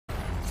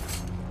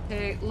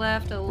rotate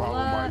left a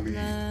lot, and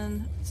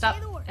then stop,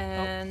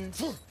 and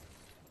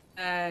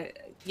yeah,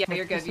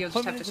 you're good. You'll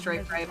just have to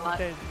straight right a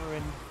lot.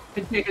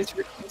 The day is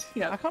ruined.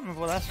 Yeah. I can't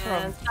remember what that's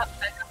from. Stop,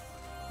 back up.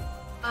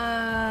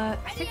 I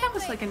think that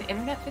was like an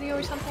internet video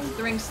or something.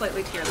 The ring's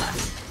slightly to your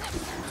left.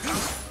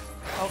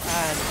 Oh,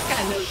 and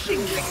Got no thing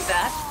like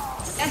that.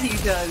 Yeah, he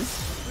does.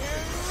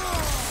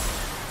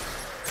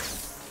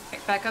 Okay,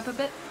 back up a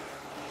bit.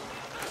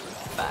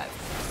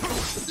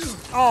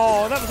 5.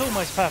 oh, that was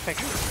almost perfect.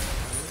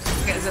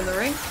 Guy's in the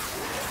ring.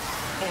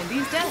 And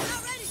he's dead.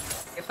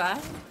 Okay,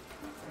 5.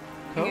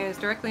 Cool. He is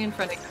directly in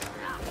front of you.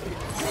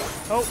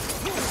 Oh.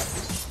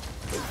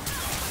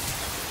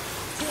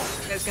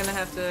 You guys gonna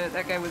have to.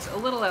 That guy was a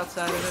little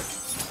outside of it.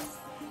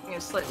 He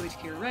is slightly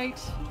to your right.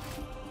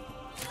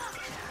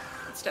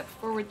 Step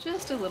forward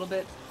just a little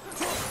bit.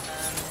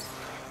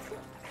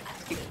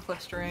 Keep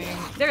clustering.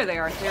 There they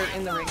are. They're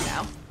in the ring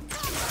now.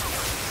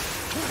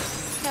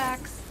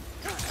 Attacks.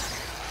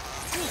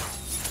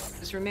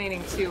 These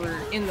remaining 2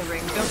 are in the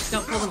ring.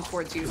 Don't pull them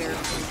towards you. They're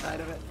inside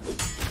of it.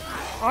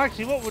 Oh,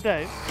 actually, what we'll do?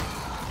 There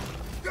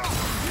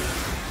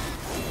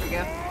we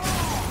go.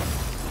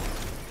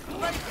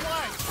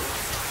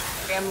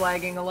 Okay, I'm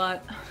lagging a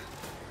lot.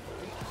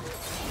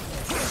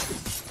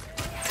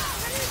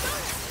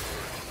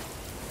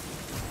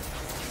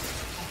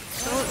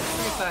 Still at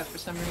 35 for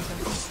some reason.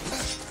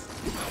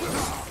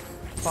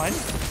 Fine.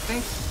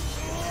 Thanks.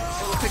 A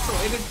little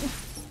pixelated.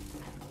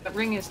 That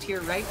ring is to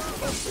your right.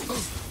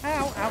 Ow,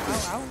 ow,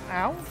 ow, ow,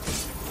 ow.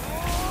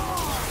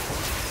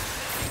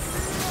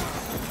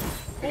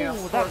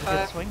 Oh, that was a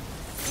good swing.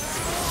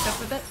 Step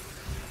with it.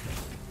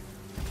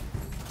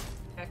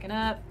 Backing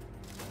up.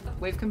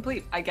 Wave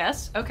complete, I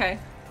guess. Okay.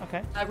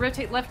 Okay.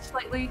 Rotate left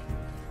slightly.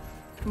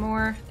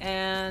 More.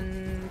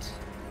 And...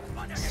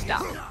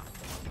 stop.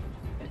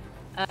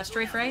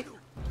 Strafe right.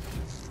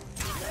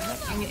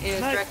 Thing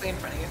is directly in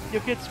front of you.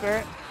 You're good,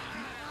 Spirit.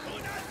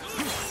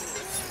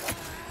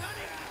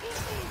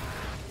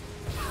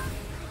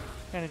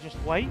 Gonna just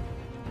wait.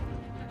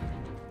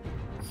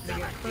 They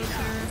get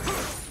closer.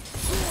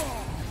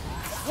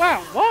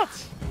 Wow, what?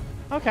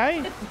 Okay.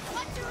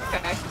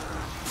 Okay.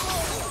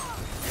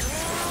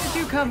 Where did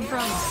you come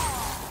from?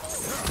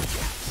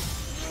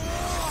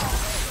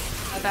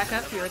 Back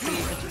up, you're at the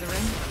edge of the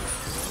ring.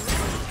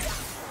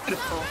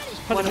 Beautiful.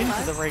 Just put him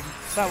into the ring.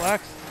 That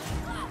works.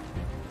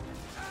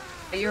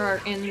 You are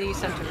in the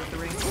center of the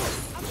ring.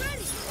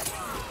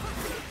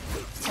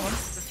 Come on. A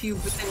few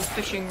within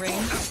fishing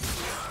range.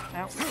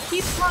 Ow.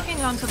 Keep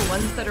locking onto the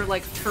ones that are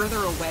like further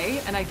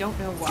away, and I don't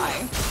know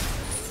why.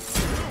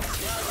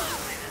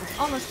 It's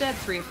almost dead.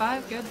 3 of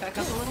 5. Good. Back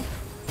up a little.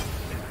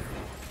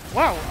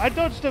 Wow, I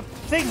dodged a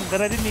thing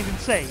that I didn't even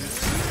see.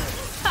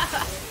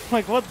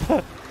 Like, what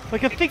the?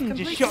 Like, a thing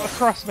just shot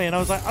across me, and I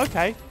was like,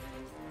 okay.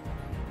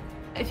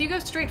 If you go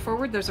straight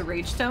forward, there's a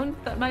rage stone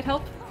that might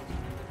help.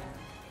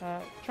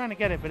 Trying to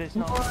get it, but it's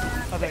not.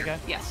 Oh, there we go.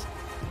 Yes.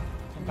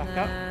 And back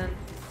up.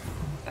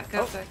 Back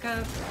up, back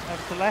up.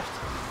 Over to left.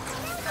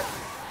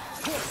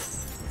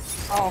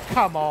 Oh,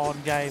 come on,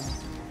 game.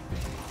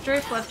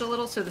 Strafe left a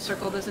little so the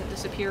circle doesn't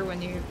disappear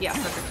when you... Yeah,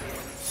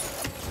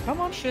 perfect.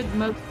 Come on. Should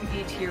mostly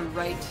be to your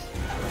right.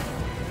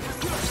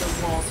 The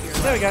wall to your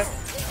right. There we go.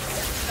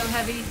 So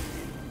heavy.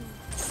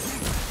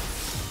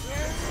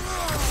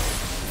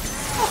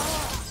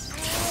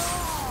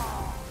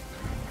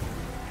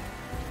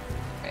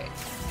 Right.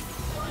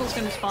 Circle's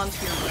gonna spawn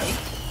to your right.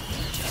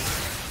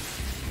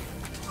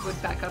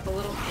 Would back up a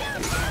little.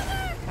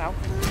 Ow.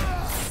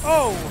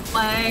 Oh!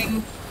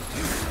 Flying.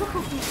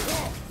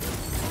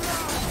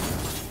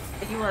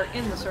 You are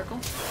in the circle.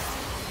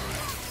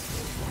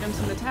 And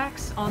some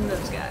attacks on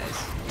those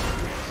guys.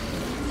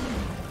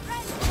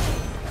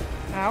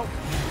 Ow.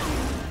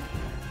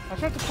 I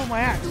tried to pull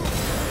my axe.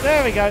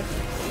 There we go.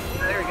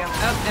 There we go.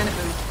 Oh, and it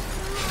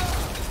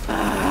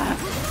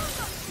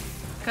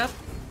moved. Cup.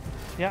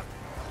 Yep.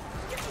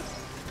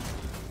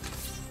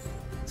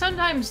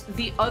 Sometimes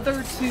the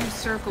other 2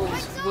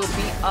 circles will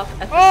be up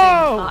at the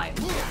same time.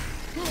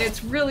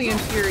 It's really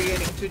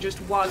infuriating to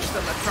just watch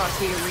them across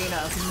the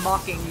arena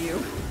mocking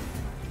you.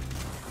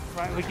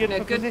 Right, we good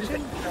in a for good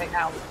position? right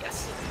now,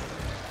 yes.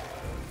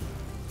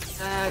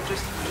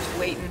 Just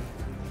waiting.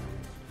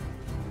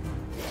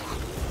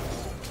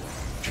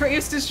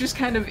 Treyst is just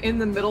kind of in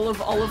the middle of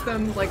all of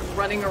them, like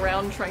running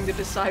around trying to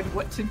decide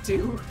what to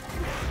do.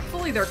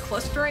 Hopefully they're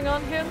clustering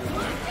on him.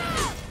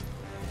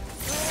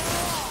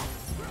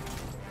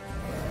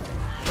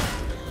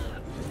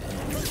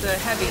 The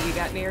heavy you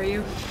got near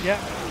you. Yeah.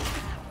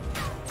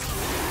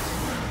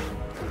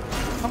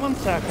 Come on,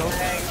 circle.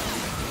 Okay.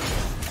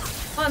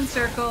 Fun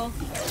circle.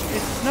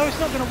 No, it's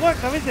not going to work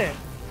though, is it?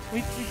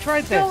 We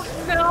tried this.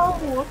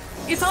 No!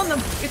 It's on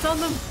them! It's on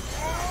them!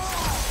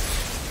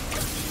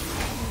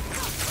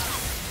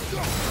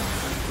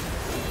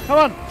 Come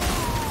on!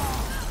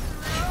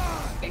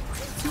 Okay.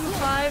 2 of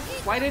 5.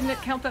 Why didn't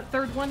it count that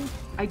 3rd one?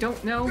 I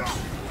don't know.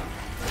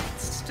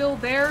 It's still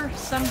there,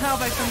 somehow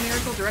by some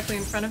miracle, directly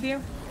in front of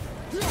you.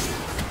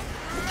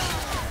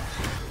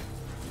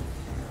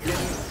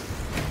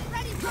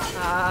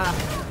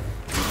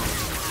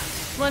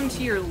 one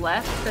to your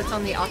left that's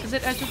on the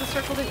opposite edge of the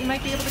circle that you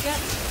might be able to get.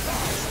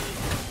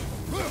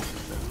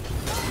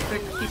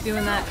 Quick, keep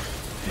doing that.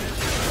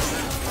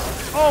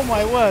 Oh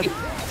my word.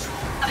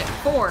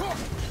 4.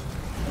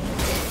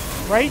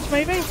 Rage,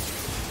 maybe?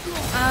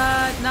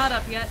 Not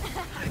up yet.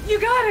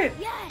 You got it!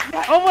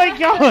 Oh my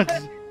god!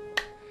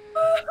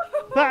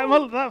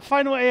 that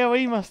final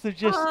AoE must have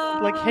just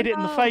like hit it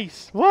in the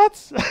face.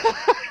 What?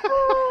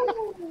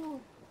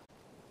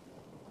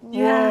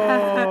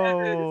 Yeah.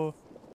 Whoa!